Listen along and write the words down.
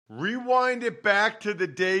Rewind it back to the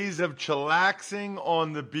days of chillaxing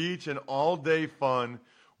on the beach and all-day fun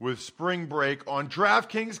with Spring Break on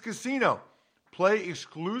DraftKings Casino. Play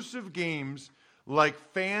exclusive games like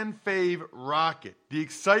Fan Fave Rocket. The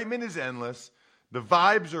excitement is endless, the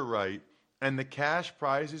vibes are right, and the cash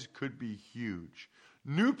prizes could be huge.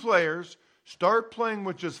 New players start playing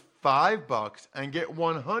with just $5 and get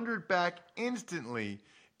 $100 back instantly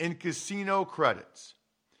in casino credits.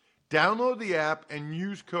 Download the app and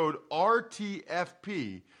use code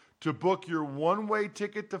RTFP to book your one-way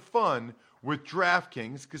ticket to fun with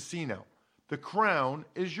DraftKings Casino. The crown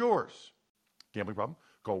is yours. Gambling problem?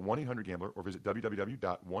 Call 1-800-GAMBLER or visit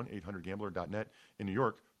www.1800gambler.net. In New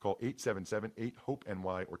York, call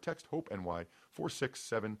 877-8-HOPE-NY or text HOPE-NY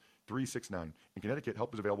 467-369. In Connecticut,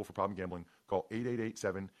 help is available for problem gambling. Call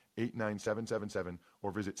 888-7-897-7777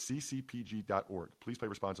 or visit ccpg.org. Please play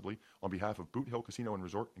responsibly. On behalf of Boot Hill Casino and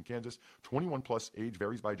Resort in Kansas, 21 plus, age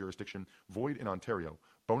varies by jurisdiction, void in Ontario.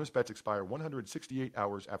 Bonus bets expire 168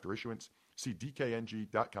 hours after issuance. See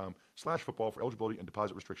dkng.com/football for eligibility and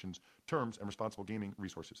deposit restrictions, terms, and responsible gaming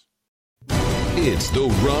resources. It's the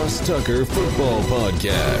Ross Tucker Football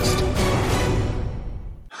Podcast.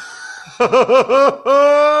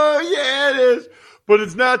 Yeah, it is. But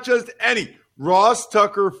it's not just any Ross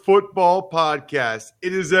Tucker Football Podcast.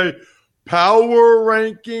 It is a Power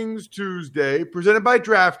Rankings Tuesday presented by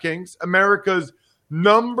DraftKings, America's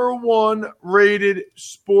 #1 rated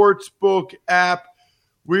sportsbook app.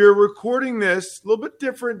 We are recording this a little bit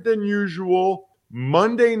different than usual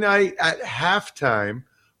Monday night at halftime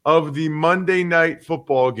of the Monday night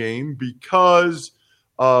football game because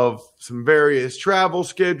of some various travel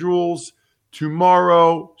schedules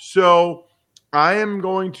tomorrow. So I am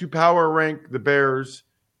going to power rank the Bears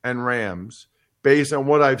and Rams based on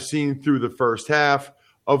what I've seen through the first half.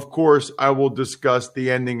 Of course, I will discuss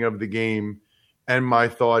the ending of the game and my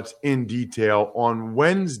thoughts in detail on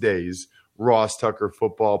Wednesday's Ross Tucker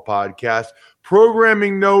Football Podcast.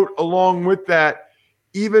 Programming note along with that,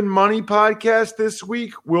 Even Money Podcast this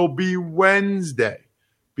week will be Wednesday.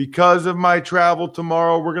 Because of my travel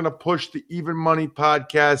tomorrow, we're going to push the Even Money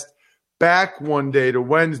Podcast back one day to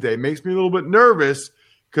Wednesday. Makes me a little bit nervous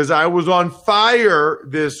because I was on fire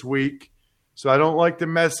this week. So I don't like to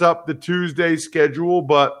mess up the Tuesday schedule,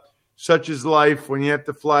 but such is life when you have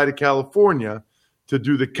to fly to California to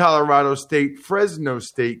do the Colorado State-Fresno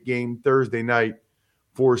State game Thursday night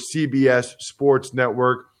for CBS Sports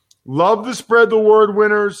Network. Love the Spread the Word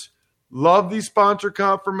winners. Love the sponsor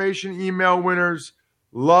confirmation email winners.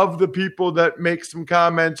 Love the people that make some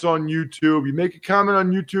comments on YouTube. You make a comment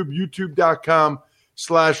on YouTube,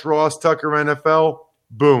 youtube.com/Ross Tucker NFL.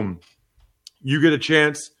 Boom. You get a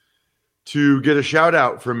chance to get a shout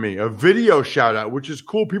out from me, a video shout out, which is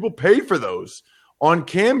cool. People pay for those on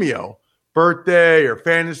Cameo. Birthday or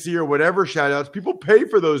fantasy or whatever shout outs. People pay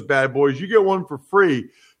for those bad boys. You get one for free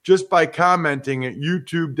just by commenting at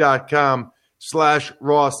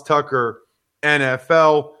youtube.com/Ross Tucker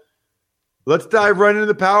NFL. Let's dive right into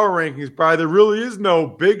the power rankings, Brian. There really is no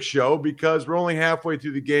big show because we're only halfway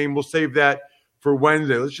through the game. We'll save that for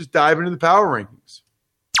Wednesday. Let's just dive into the power rankings.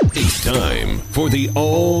 It's time for the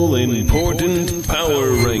all-important power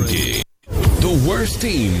ranking. The worst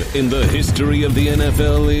team in the history of the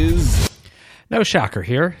NFL is... No shocker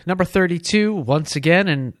here. Number 32, once again,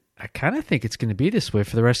 and I kind of think it's going to be this way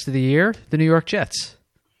for the rest of the year, the New York Jets.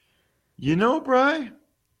 You know, Bri,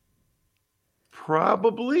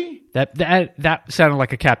 probably. That sounded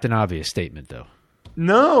like a Captain Obvious statement, though.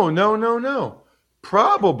 No.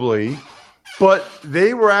 Probably, but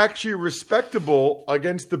they were actually respectable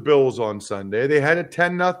against the Bills on Sunday. They had a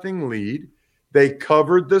 10-0 lead. They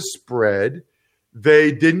covered the spread.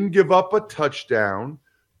 They didn't give up a touchdown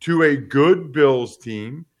to a good Bills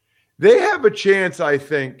team. They have a chance, I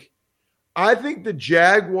think. I think the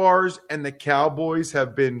Jaguars and the Cowboys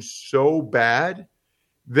have been so bad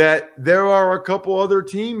that there are a couple other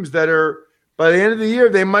teams that are, by the end of the year,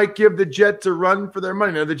 they might give the Jets a run for their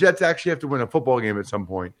money. Now, the Jets actually have to win a football game at some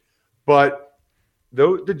point. But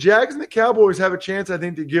the Jags and the Cowboys have a chance, I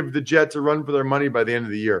think, to give the Jets a run for their money by the end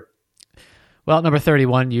of the year. Well, number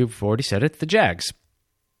 31, you've already said it, the Jags.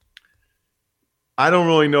 I don't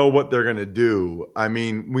really know what they're going to do. I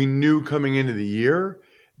mean, we knew coming into the year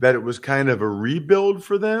that it was kind of a rebuild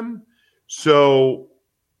for them. So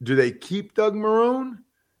do they keep Doug Marrone?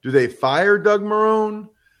 Do they fire Doug Marrone?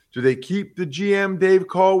 Do they keep the GM Dave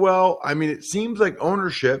Caldwell? I mean, it seems like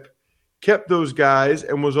ownership kept those guys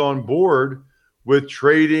and was on board with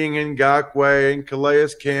trading Ngakoue and Calais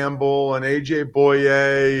Campbell and A.J.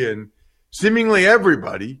 Boye and seemingly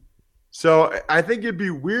everybody. So I think it'd be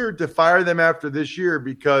weird to fire them after this year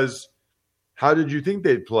because how did you think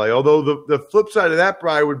they'd play? Although the flip side of that,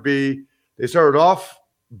 Bri, would be they started off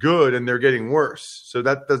good and they're getting worse. So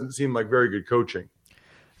that doesn't seem like very good coaching.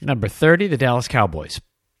 Number 30, the Dallas Cowboys.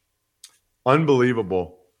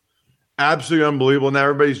 Unbelievable. Absolutely unbelievable. Now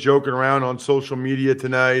everybody's joking around on social media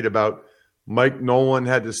tonight about Mike Nolan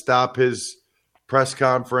had to stop his press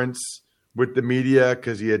conference with the media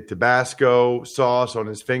because he had Tabasco sauce on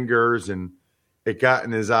his fingers and it got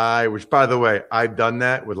in his eye, which, by the way, I've done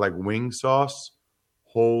that with like wing sauce.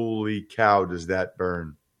 Holy cow, does that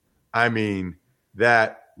burn. I mean,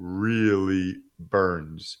 that really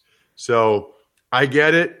burns. So I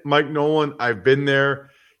get it, Mike Nolan. I've been there.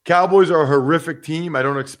 Cowboys are a horrific team. I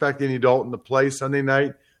don't expect Andy Dalton to play Sunday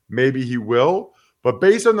night. Maybe he will. But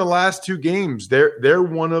based on the last two games, they're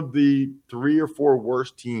one of the 3 or 4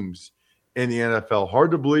 worst teams in the NFL. Hard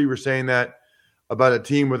to believe we're saying that about a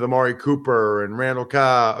team with Amari Cooper and Randall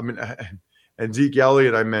Cobb, and Zeke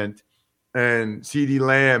Elliott, and CeeDee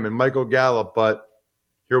Lamb and Michael Gallup, but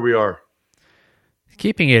here we are.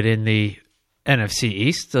 Keeping it in the NFC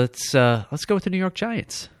East, let's go with the New York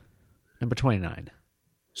Giants, number 29.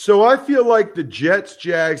 So I feel like the Jets,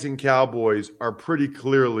 Jags, and Cowboys are pretty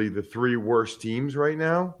clearly the 3 worst teams right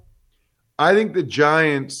now. I think the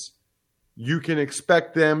Giants, you can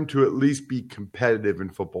expect them to at least be competitive in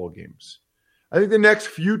football games. I think the next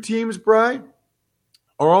few teams, Bri,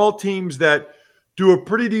 are all teams that do a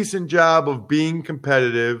pretty decent job of being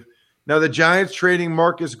competitive. Now, the Giants trading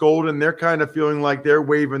Marcus Golden, they're kind of feeling like they're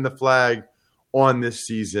waving the flag on this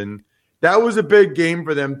season. That was a big game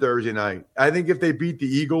for them Thursday night. I think if they beat the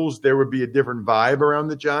Eagles, there would be a different vibe around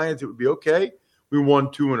the Giants. It would be, okay, we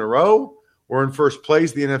won 2 in a row. We're in first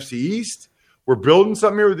place, the NFC East. We're building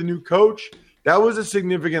something here with a new coach. That was a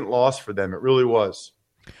significant loss for them. It really was.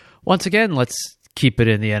 Once again, let's keep it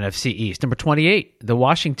in the NFC East. Number 28, the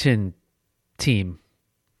Washington team.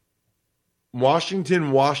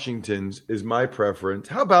 Washington's is my preference.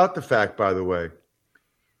 How about the fact, by the way,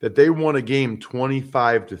 that they won a game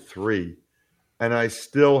 25-3, and I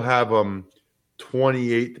still have them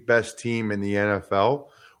 28th best team in the NFL?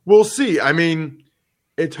 We'll see. I mean,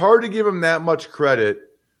 it's hard to give them that much credit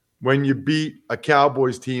when you beat a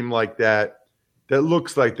Cowboys team like that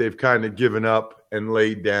looks like they've kind of given up and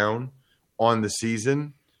laid down on the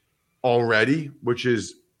season already, which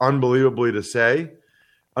is unbelievable to say.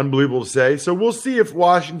 So we'll see if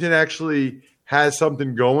Washington actually has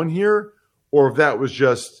something going here or if that was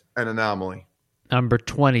just an anomaly. Number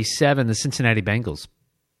 27, the Cincinnati Bengals.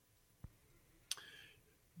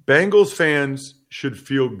 Bengals fans should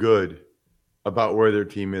feel good about where their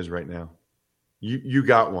team is right now. You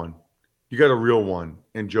got one. You got a real one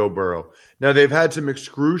in Joe Burrow. Now, they've had some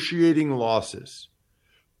excruciating losses,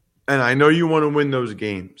 and I know you want to win those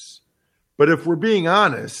games. But if we're being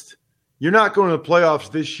honest, you're not going to the playoffs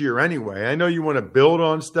this year anyway. I know you want to build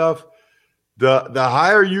on stuff. The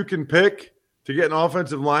higher you can pick to get an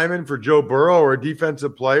offensive lineman for Joe Burrow or a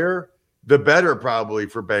defensive player, the better probably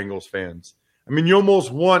for Bengals fans. I mean, you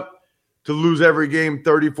almost want to lose every game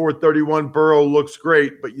 34-31. Burrow looks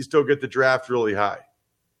great, but you still get the draft really high.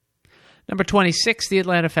 Number 26, the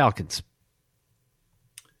Atlanta Falcons.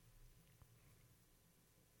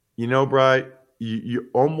 You know, Bri, you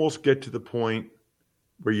almost get to the point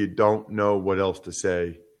where you don't know what else to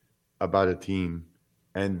say about a team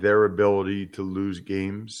and their ability to lose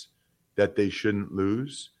games that they shouldn't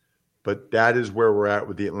lose. But that is where we're at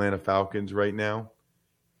with the Atlanta Falcons right now.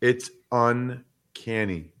 It's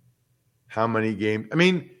uncanny how many games. I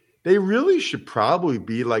mean, they really should probably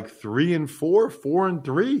be like 3-4,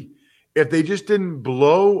 4-3 if they just didn't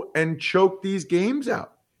blow and choke these games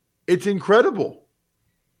out. It's incredible.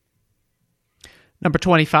 Number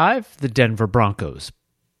 25, the Denver Broncos.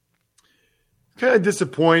 Kind of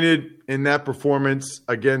disappointed in that performance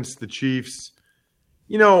against the Chiefs.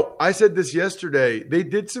 You know, I said this yesterday. They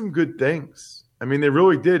did some good things. I mean, they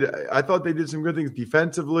really did. I thought they did some good things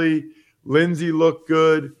defensively. Lindsey looked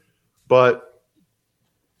good, but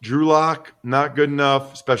Drew Lock, not good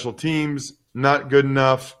enough. Special teams, not good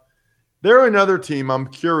enough. They're another team I'm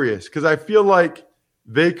curious because I feel like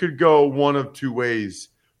they could go one of two ways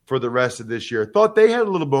for the rest of this year. Thought they had a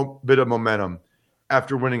little bit of momentum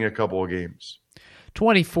after winning a couple of games.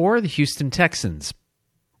 24, the Houston Texans.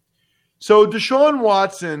 So Deshaun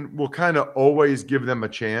Watson will kind of always give them a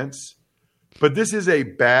chance, but this is a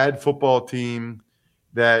bad football team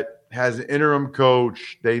that has an interim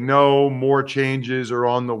coach. They know more changes are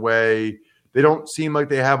on the way. They don't seem like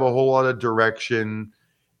they have a whole lot of direction.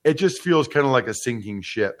 It just feels kind of like a sinking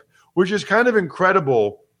ship, which is kind of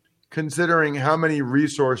incredible considering how many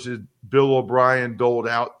resources Bill O'Brien doled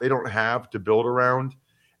out they don't have to build around.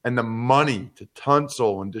 and the money to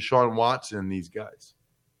Tunsil and Deshaun Watson and these guys.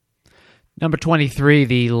 Number 23,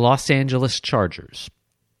 the Los Angeles Chargers.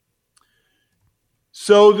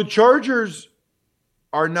 So the Chargers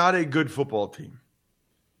are not a good football team,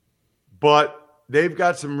 but they've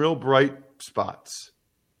got some real bright spots.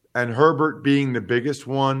 And Herbert being the biggest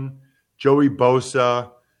one, Joey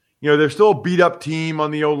Bosa. They're still a beat-up team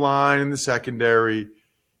on the O-line and the secondary.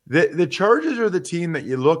 The Chargers are the team that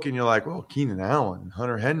you look and you're like, well, Keenan Allen,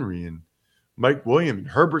 Hunter Henry, and Mike Williams, and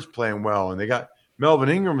Herbert's playing well, and they got Melvin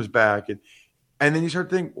Ingram's back. And then you start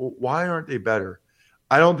to think, well, why aren't they better?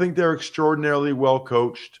 I don't think they're extraordinarily well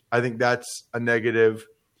coached. I think that's a negative.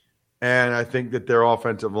 And I think that their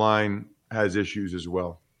offensive line has issues as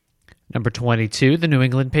well. Number 22, the New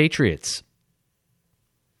England Patriots.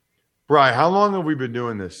 Bri, how long have we been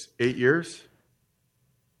doing this? 8 years?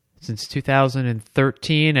 Since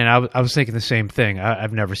 2013, and I was thinking the same thing.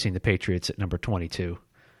 I've never seen the Patriots at number 22.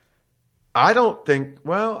 I don't think –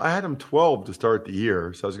 well, I had them 12 to start the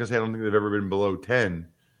year. So I was going to say I don't think they've ever been below 10.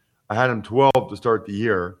 I had them 12 to start the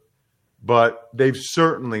year, but they've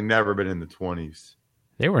certainly never been in the 20s.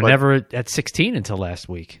 They were never at 16 until last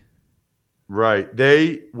week. Right.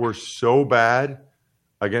 They were so bad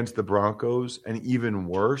against the Broncos and even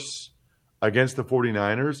worse against the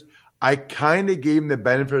 49ers. I kind of gave them the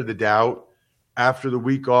benefit of the doubt after the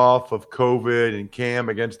week off of COVID and Cam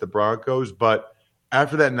against the Broncos, but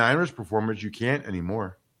after that Niners performance, you can't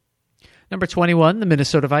anymore. Number 21, the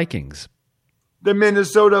Minnesota Vikings. The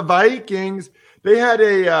Minnesota Vikings, they had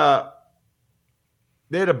a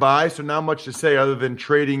bye, so not much to say other than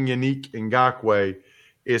trading Yannick Ngakoue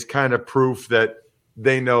is kind of proof that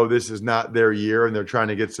they know this is not their year and they're trying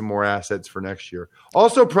to get some more assets for next year.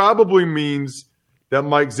 Also probably means that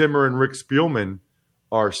Mike Zimmer and Rick Spielman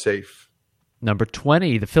are safe. Number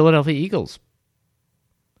 20, the Philadelphia Eagles.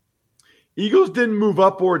 Eagles didn't move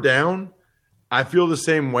up or down. I feel the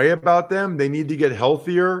same way about them. They need to get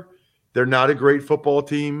healthier. They're not a great football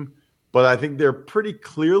team, but I think they're pretty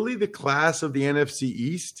clearly the class of the NFC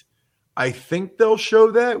East. I think they'll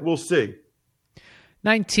show that. We'll see.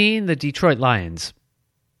 19, the Detroit Lions.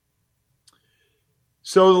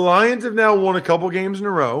 So the Lions have now won a couple games in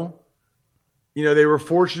a row. They were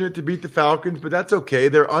fortunate to beat the Falcons, but that's okay.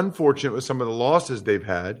 They're unfortunate with some of the losses they've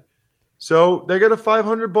had. So they got a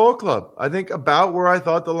 500 ball club. I think about where I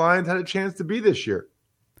thought the Lions had a chance to be this year.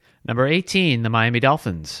 Number 18, the Miami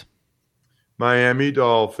Dolphins. Miami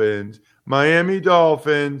Dolphins. Miami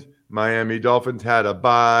Dolphins had a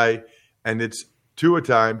bye, and it's Tua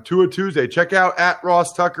time. Tua Tuesday. Check out at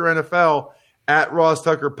Ross Tucker NFL, at Ross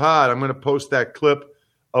Tucker Pod. I'm going to post that clip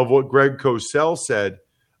of what Greg Cosell said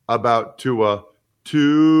about Tua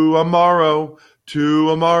tomorrow.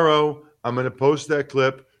 I'm going to post that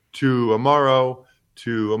clip tomorrow.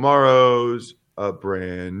 Tomorrow's a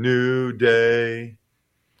brand new day.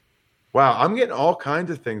 Wow, I'm getting all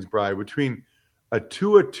kinds of things, Bri, between a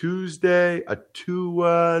Tua Tuesday, a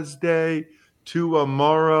Tua's Day,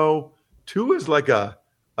 tomorrow. Tua's like a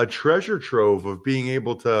treasure trove of being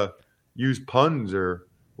able to use puns or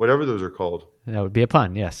whatever those are called. That would be a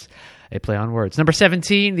pun, yes. A play on words. Number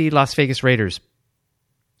 17, the Las Vegas Raiders.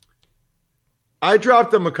 I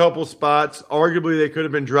dropped them a couple spots. Arguably, they could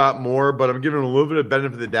have been dropped more, but I'm giving them a little bit of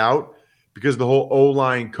benefit of the doubt because of the whole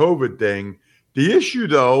O-line COVID thing. The issue,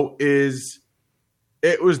 though, is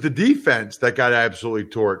it was the defense that got absolutely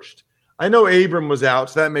torched. I know Abram was out,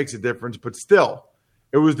 so that makes a difference, but still,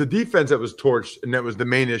 it was the defense that was torched, and that was the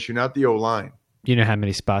main issue, not the O-line. Do you know how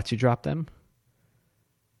many spots you dropped them?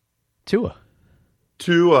 Tua.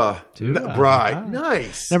 Right.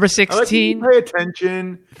 Nice. Number 16. I like when you pay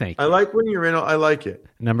attention. Thank you. I like when you're in. I like it.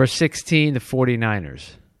 Number 16, the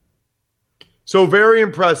 49ers. So very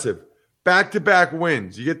impressive. Back-to-back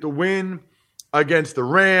wins. You get the win against the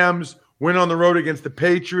Rams, win on the road against the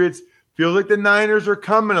Patriots. Feels like the Niners are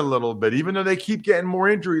coming a little bit, even though they keep getting more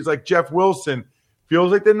injuries like Jeff Wilson.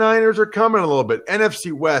 Feels like the Niners are coming a little bit.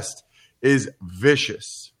 NFC West is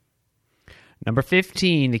vicious. Number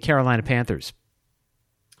 15, the Carolina Panthers.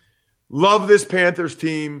 Love this Panthers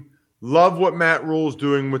team. Love what Matt Rule's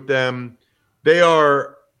doing with them. They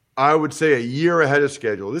are, I would say, a year ahead of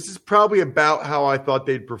schedule. This is probably about how I thought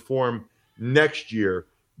they'd perform next year,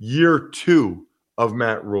 year 2 of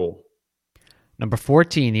Matt Rule. Number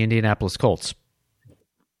 14, the Indianapolis Colts.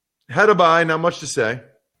 Had a bye, not much to say.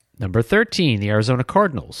 Number 13, the Arizona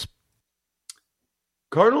Cardinals.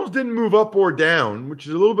 Cardinals didn't move up or down, which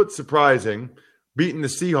is a little bit surprising, beating the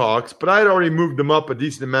Seahawks, but I had already moved them up a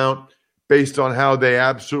decent amount based on how they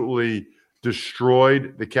absolutely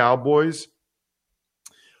destroyed the Cowboys.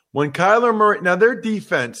 When Kyler Murray – now their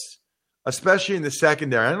defense, especially in the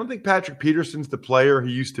secondary. I don't think Patrick Peterson's the player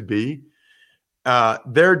he used to be.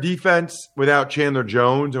 Their defense without Chandler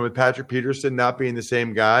Jones and with Patrick Peterson not being the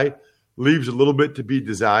same guy leaves a little bit to be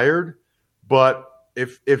desired. But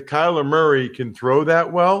if Kyler Murray can throw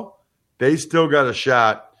that well, they still got a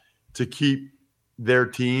shot to keep their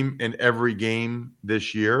team in every game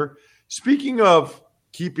this year. Speaking of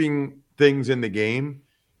keeping things in the game,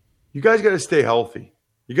 you guys got to stay healthy.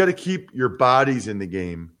 You got to keep your bodies in the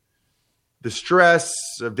game. The stress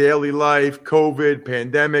of daily life, COVID,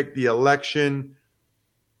 pandemic, the election.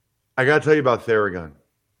 I got to tell you about Theragun.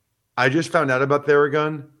 I just found out about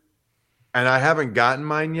Theragun, and I haven't gotten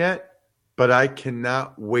mine yet, but I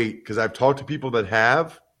cannot wait because I've talked to people that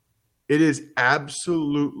have. It is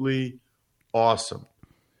absolutely awesome.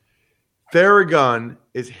 Theragun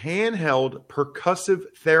is handheld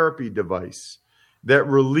percussive therapy device that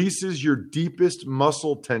releases your deepest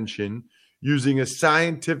muscle tension using a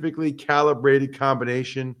scientifically calibrated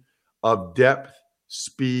combination of depth,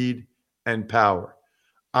 speed, and power.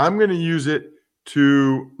 I'm going to use it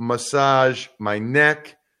to massage my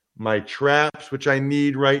neck, my traps, which I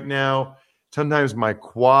need right now, sometimes my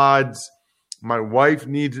quads. My wife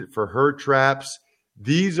needs it for her traps.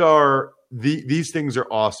 These things are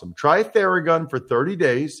awesome. Try Theragun for 30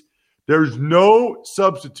 days. There's no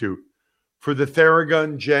substitute for the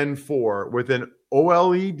Theragun Gen 4 with an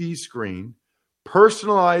OLED screen,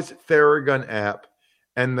 personalized Theragun app,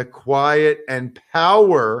 and the quiet and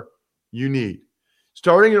power you need.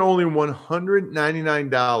 Starting at only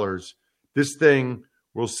 $199, this thing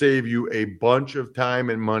will save you a bunch of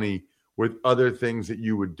time and money with other things that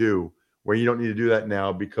you would do where you don't need to do that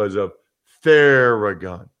now because of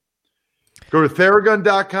Theragun. Go to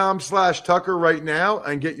Theragun.com/Tucker right now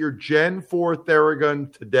and get your Gen 4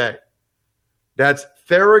 Theragun today. That's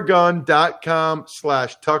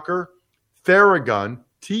Theragun.com/Tucker. Theragun,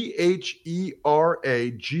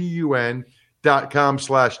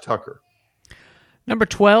 THERAGUN.com/Tucker. Number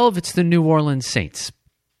 12, it's the New Orleans Saints.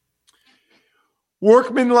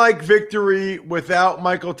 Workmanlike victory without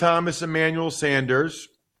Michael Thomas, Emmanuel Sanders.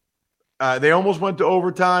 They almost went to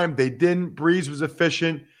overtime. They didn't. Breeze was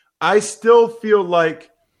efficient. I still feel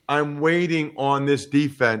like I'm waiting on this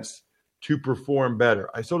defense to perform better.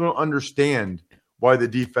 I still don't understand why the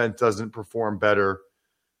defense doesn't perform better.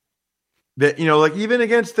 That, like even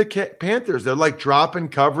against the Panthers, they're like dropping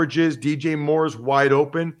coverages. DJ Moore's wide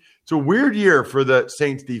open. It's a weird year for the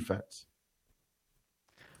Saints defense.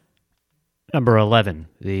 Number 11,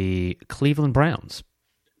 the Cleveland Browns.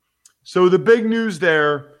 So the big news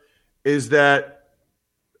there is that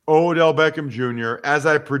Odell Beckham Jr., as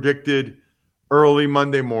I predicted early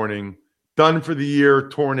Monday morning, done for the year,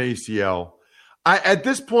 torn ACL. At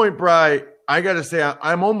this point, Bri, I got to say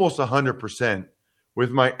I'm almost 100%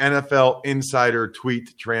 with my NFL Insider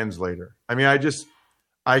tweet translator. I mean,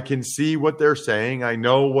 I can see what they're saying. I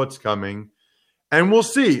know what's coming. And we'll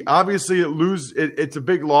see. Obviously, it's a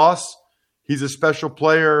big loss. He's a special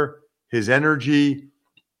player, his energy.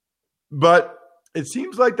 But it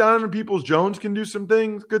seems like Donovan Peoples-Jones can do some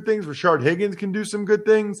things, good things. Rashard Higgins can do some good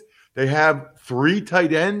things. They have 3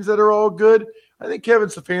 tight ends that are all good. I think Kevin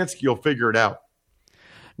Stefanski will figure it out.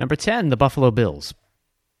 Number 10, the Buffalo Bills.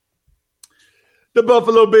 The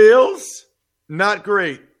Buffalo Bills, not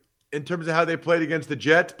great in terms of how they played against the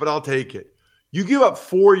Jets, but I'll take it. You give up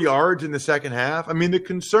 4 yards in the second half. I mean, the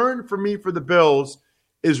concern for me for the Bills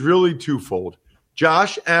is really twofold.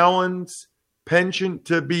 Josh Allen's penchant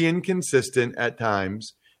to be inconsistent at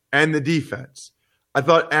times, and the defense. I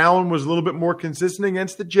thought Allen was a little bit more consistent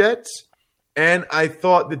against the Jets, and I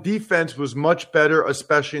thought the defense was much better,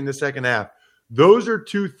 especially in the second half. Those are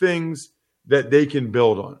 2 things that they can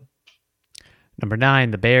build on. Number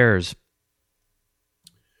 9, the Bears.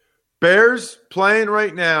 Bears playing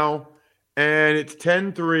right now, and it's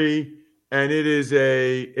 10-3, and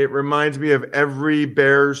it reminds me of every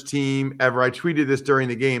Bears team ever. I tweeted this during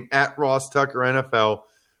the game, at Ross Tucker NFL.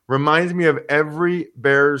 Reminds me of every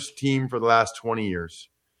Bears team for the last 20 years.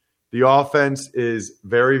 The offense is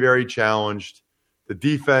very, very challenged. The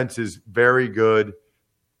defense is very good.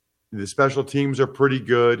 The special teams are pretty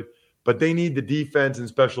good, but they need the defense and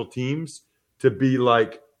special teams to be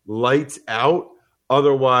like lights out.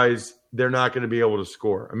 Otherwise, they're not going to be able to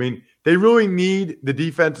score. I mean, they really need the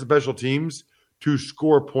defense and special teams to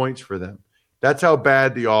score points for them. That's how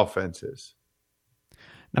bad the offense is.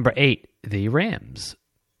 Number 8, the Rams.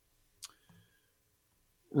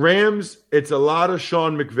 Rams, it's a lot of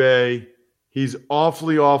Sean McVay. He's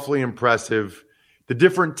awfully, awfully impressive. The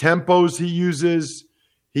different tempos he uses,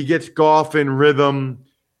 he gets Goff in rhythm.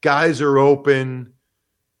 Guys are open.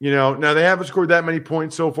 Now they haven't scored that many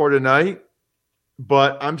points so far tonight,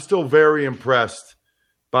 but I'm still very impressed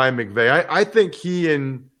by McVay. I think he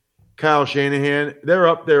and Kyle Shanahan, they're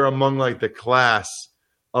up there among like the class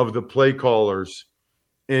of the play callers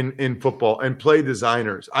in football and play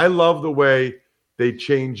designers. I love the way they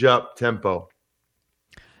change up tempo.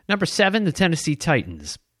 Number 7, the Tennessee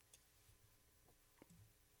Titans.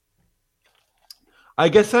 I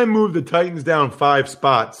guess I moved the Titans down 5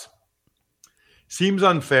 spots. Seems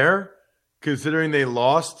unfair considering they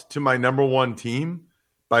lost to my number 1 team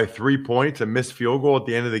by 3 points, a missed field goal at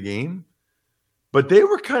the end of the game. But they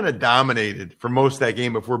were kind of dominated for most of that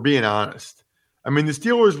game, if we're being honest. I mean, the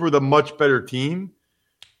Steelers were the much better team.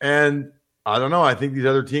 And I don't know. I think these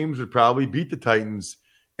other teams would probably beat the Titans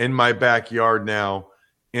in my backyard now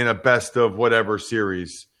in a best of whatever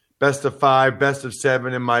series. Best of 5, best of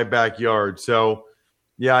 7 in my backyard. So,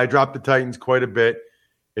 yeah, I dropped the Titans quite a bit.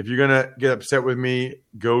 If you're going to get upset with me,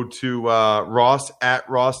 go to Ross at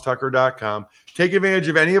rosstucker.com. Take advantage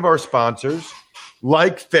of any of our sponsors,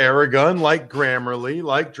 like Theragun, like Grammarly,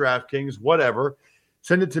 like DraftKings, whatever.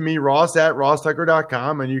 Send it to me, Ross at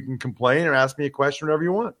rosstucker.com, and you can complain or ask me a question, whatever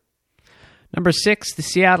you want. Number 6, the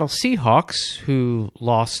Seattle Seahawks, who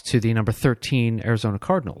lost to the number 13 Arizona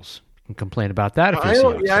Cardinals. You can complain about that.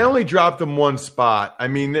 I only dropped them 1 spot. I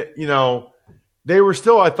mean, they were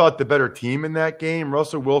still, I thought, the better team in that game.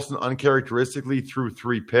 Russell Wilson uncharacteristically threw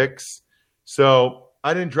 3 picks. So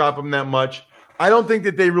I didn't drop them that much. I don't think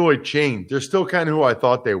that they really changed. They're still kind of who I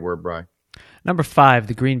thought they were, Brian. Number 5,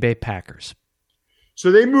 the Green Bay Packers.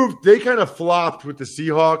 So they kind of flopped with the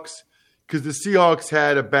Seahawks because the Seahawks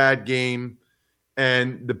had a bad game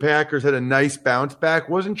and the Packers had a nice bounce back.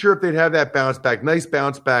 Wasn't sure if they'd have that bounce back. Nice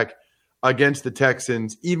bounce back against the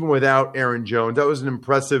Texans, even without Aaron Jones. That was an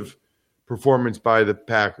impressive performance by the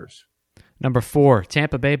Packers. Number 4,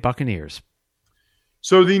 Tampa Bay Buccaneers.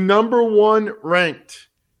 So the number 1 ranked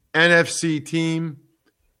NFC team,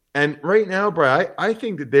 and right now, Brian, I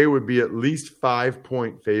think that they would be at least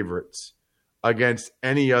 5-point favorites against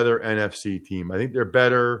any other NFC team. I think they're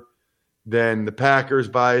better than the Packers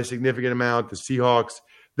by a significant amount, the Seahawks.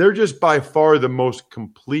 They're just by far the most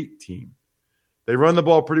complete team. They run the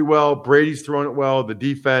ball pretty well. Brady's throwing it well. The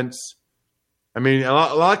defense, I mean, a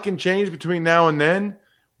lot can change between now and then.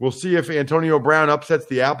 We'll see if Antonio Brown upsets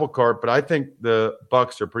the apple cart, but I think the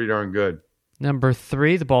Bucs are pretty darn good. Number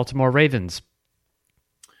 3, the Baltimore Ravens.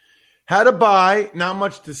 Had a bye, not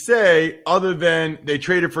much to say other than they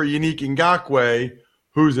traded for Yannick Ngakoue,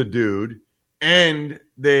 who's a dude, and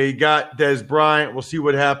they got Des Bryant. We'll see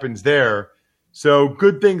what happens there. So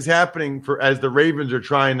good things happening as the Ravens are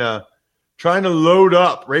trying to load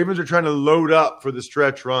up. Ravens are trying to load up for the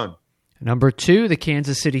stretch run. Number 2, the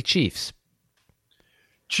Kansas City Chiefs.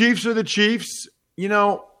 Chiefs are the Chiefs.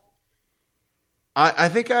 I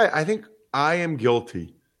think I am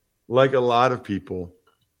guilty, like a lot of people,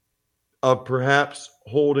 of perhaps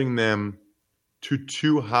holding them to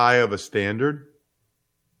too high of a standard.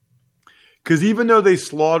 Because even though they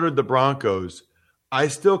slaughtered the Broncos, I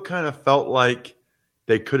still kind of felt like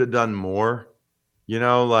they could have done more.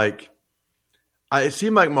 It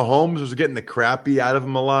seemed like Mahomes was getting the crap beat out of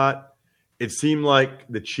him a lot. It seemed like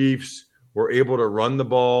the Chiefs were able to run the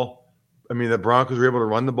ball. I mean, the Broncos were able to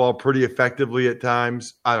run the ball pretty effectively at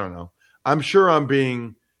times. I don't know. I'm sure I'm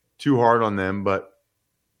being too hard on them, but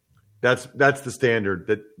that's the standard.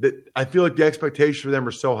 That I feel like the expectations for them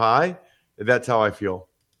are so high that that's how I feel.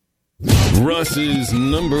 Russ's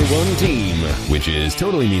number 1 team, which is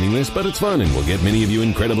totally meaningless, but it's fun and will get many of you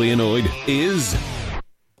incredibly annoyed, is...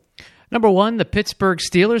 Number 1, the Pittsburgh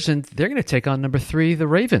Steelers, and they're going to take on number 3, the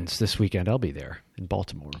Ravens, this weekend. I'll be there in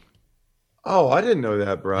Baltimore. Oh, I didn't know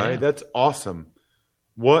that, Brian. Yeah. That's awesome.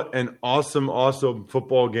 What an awesome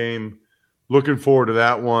football game. Looking forward to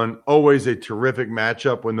that one. Always a terrific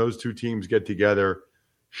matchup when those two teams get together.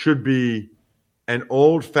 Should be an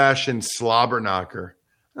old-fashioned slobber knocker.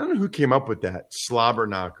 I don't know who came up with that, slobber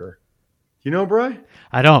knocker. You know, Brian?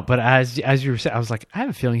 I don't, but as you were saying, I was like, I have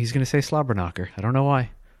a feeling he's going to say slobber knocker. I don't know why.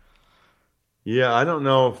 Yeah, I don't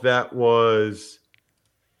know if that was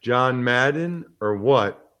John Madden or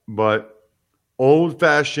what, but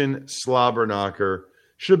old-fashioned slobber knocker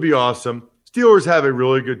should be awesome. Steelers have a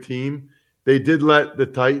really good team. They did let the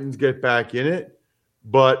Titans get back in it,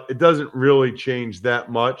 but it doesn't really change that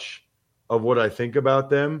much of what I think about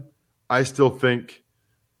them. I still think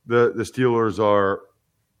the Steelers are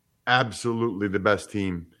absolutely the best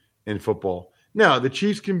team in football. Now, the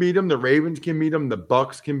Chiefs can beat them. The Ravens can beat them. The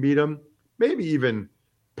Bucs can beat them. Maybe even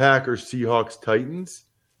Packers, Seahawks, Titans.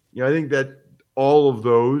 I think that all of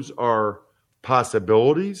those are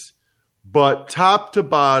possibilities. But top to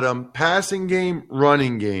bottom, passing game,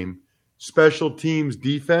 running game, special teams,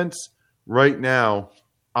 defense, right now,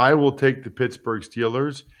 I will take the Pittsburgh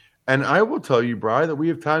Steelers. And I will tell you, Bri, that we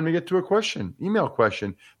have time to get to a question, email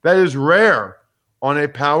question. That is rare on a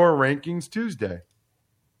Power Rankings Tuesday.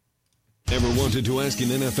 Ever wanted to ask an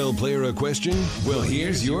NFL player a question? Well,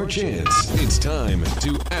 here's your chance. It's time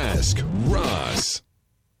to Ask Ross.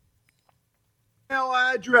 Email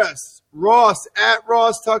address,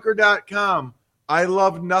 ross@rosstucker.com. I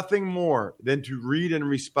love nothing more than to read and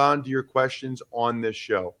respond to your questions on this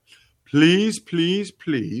show. Please, please,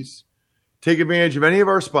 please take advantage of any of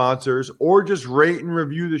our sponsors, or just rate and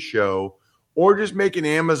review the show, or just make an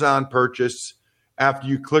Amazon purchase after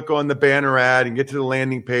you click on the banner ad and get to the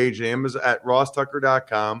landing page at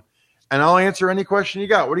rosstucker.com, and I'll answer any question you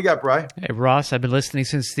got. What do you got, Bri? Hey, Ross, I've been listening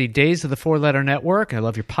since the days of the Four Letter Network. I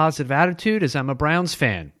love your positive attitude as I'm a Browns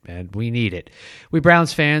fan, and we need it. We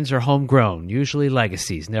Browns fans are homegrown, usually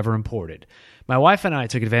legacies, never imported. My wife and I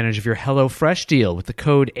took advantage of your HelloFresh deal with the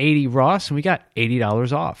code 80ROSS, and we got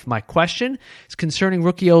 $80 off. My question is concerning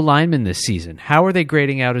rookie O-linemen this season. How are they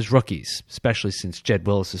grading out as rookies, especially since Jed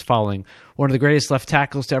Willis is following one of the greatest left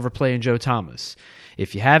tackles to ever play in Joe Thomas?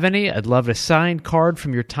 If you have any, I'd love a signed card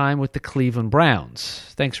from your time with the Cleveland Browns.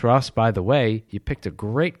 Thanks, Ross. By the way, you picked a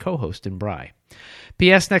great co-host in Bri.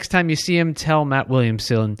 P.S. Next time you see him, tell Matt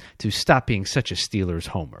Williamson to stop being such a Steelers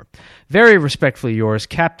homer. Very respectfully yours,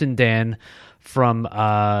 Captain Dan from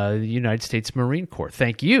the United States Marine Corps.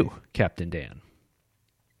 Thank you, Captain Dan.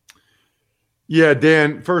 Yeah,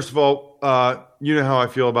 Dan, first of all, you know how I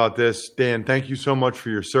feel about this. Dan, thank you so much for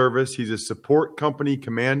your service. He's a support company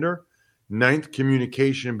commander, 9th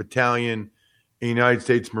Communication Battalion in the United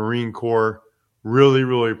States Marine Corps. Really,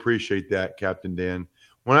 really appreciate that, Captain Dan.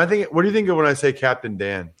 What do you think of when I say Captain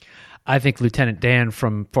Dan? I think Lieutenant Dan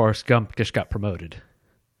from Forrest Gump just got promoted.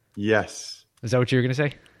 Yes. Is that what you were going to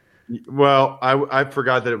say? Well, I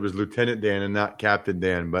forgot that it was Lieutenant Dan and not Captain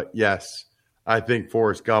Dan, but yes, I think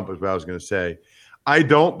Forrest Gump is what I was going to say. I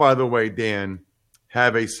don't, by the way, Dan,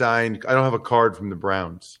 have I don't have a card from the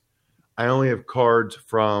Browns. I only have cards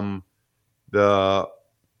from the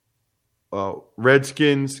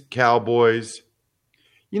Redskins, Cowboys.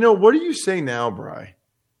 You know, what do you say now, Bri?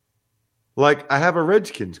 Like, I have a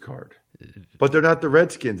Redskins card, but they're not the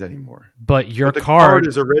Redskins anymore. But the card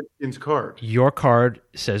is a Redskins card. Your card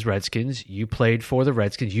says Redskins. You played for the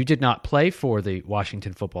Redskins. You did not play for the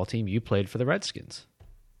Washington football team. You played for the Redskins.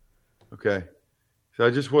 Okay. So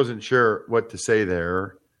I just wasn't sure what to say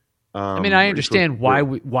there. I mean, I understand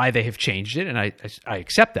why they have changed it, and I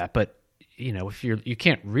accept that. But, you know, if you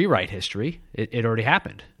can't rewrite history, it already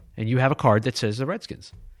happened. And you have a card that says the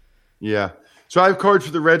Redskins. Yeah. So I have cards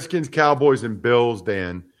for the Redskins, Cowboys, and Bills,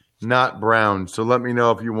 Dan, not Browns. So let me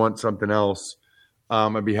know if you want something else.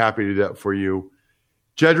 I'd be happy to do that for you.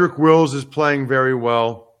 Jedrick Wills is playing very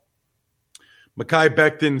well. Mekhi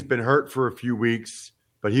Becton's been hurt for a few weeks,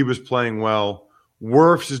 but he was playing well.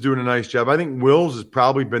 Wirfs is doing a nice job. I think Wills has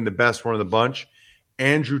probably been the best one of the bunch.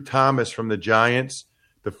 Andrew Thomas from the Giants,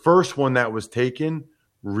 the first one that was taken,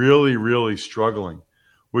 really, really struggling,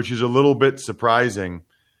 which is a little bit surprising.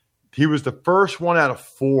 He was the first one out of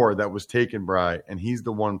 4 that was taken, Bri, and he's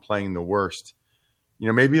the one playing the worst. You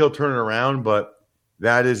know, maybe he'll turn it around, but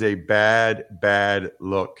that is a bad, bad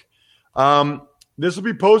look. This will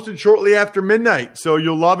be posted shortly after midnight, so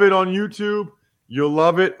you'll love it on YouTube. You'll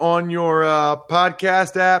love it on your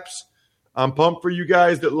podcast apps. I'm pumped for you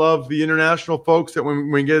guys that love the international folks that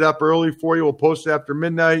when we get it up early for you, we'll post it after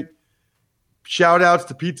midnight. Shout outs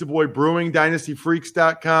to Pizza Boy Brewing,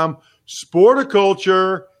 DynastyFreaks.com,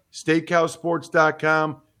 Sporticulture,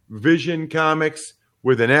 SteakhouseSports.com, Vision Comics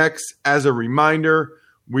with an X. As a reminder,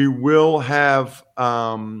 we will have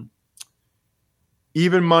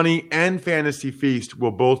Even Money and Fantasy Feast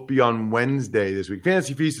will both be on Wednesday this week.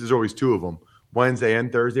 Fantasy Feast, there's always 2 of them, Wednesday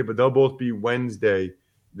and Thursday, but they'll both be Wednesday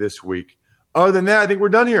this week. Other than that, I think we're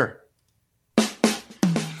done here.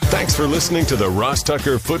 Thanks for listening to the Ross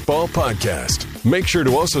Tucker Football Podcast. Make sure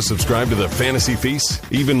to also subscribe to the Fantasy Feast,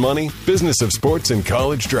 Even Money, Business of Sports, and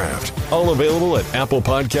College Draft. All available at Apple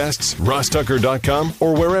Podcasts, rosstucker.com,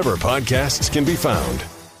 or wherever podcasts can be found.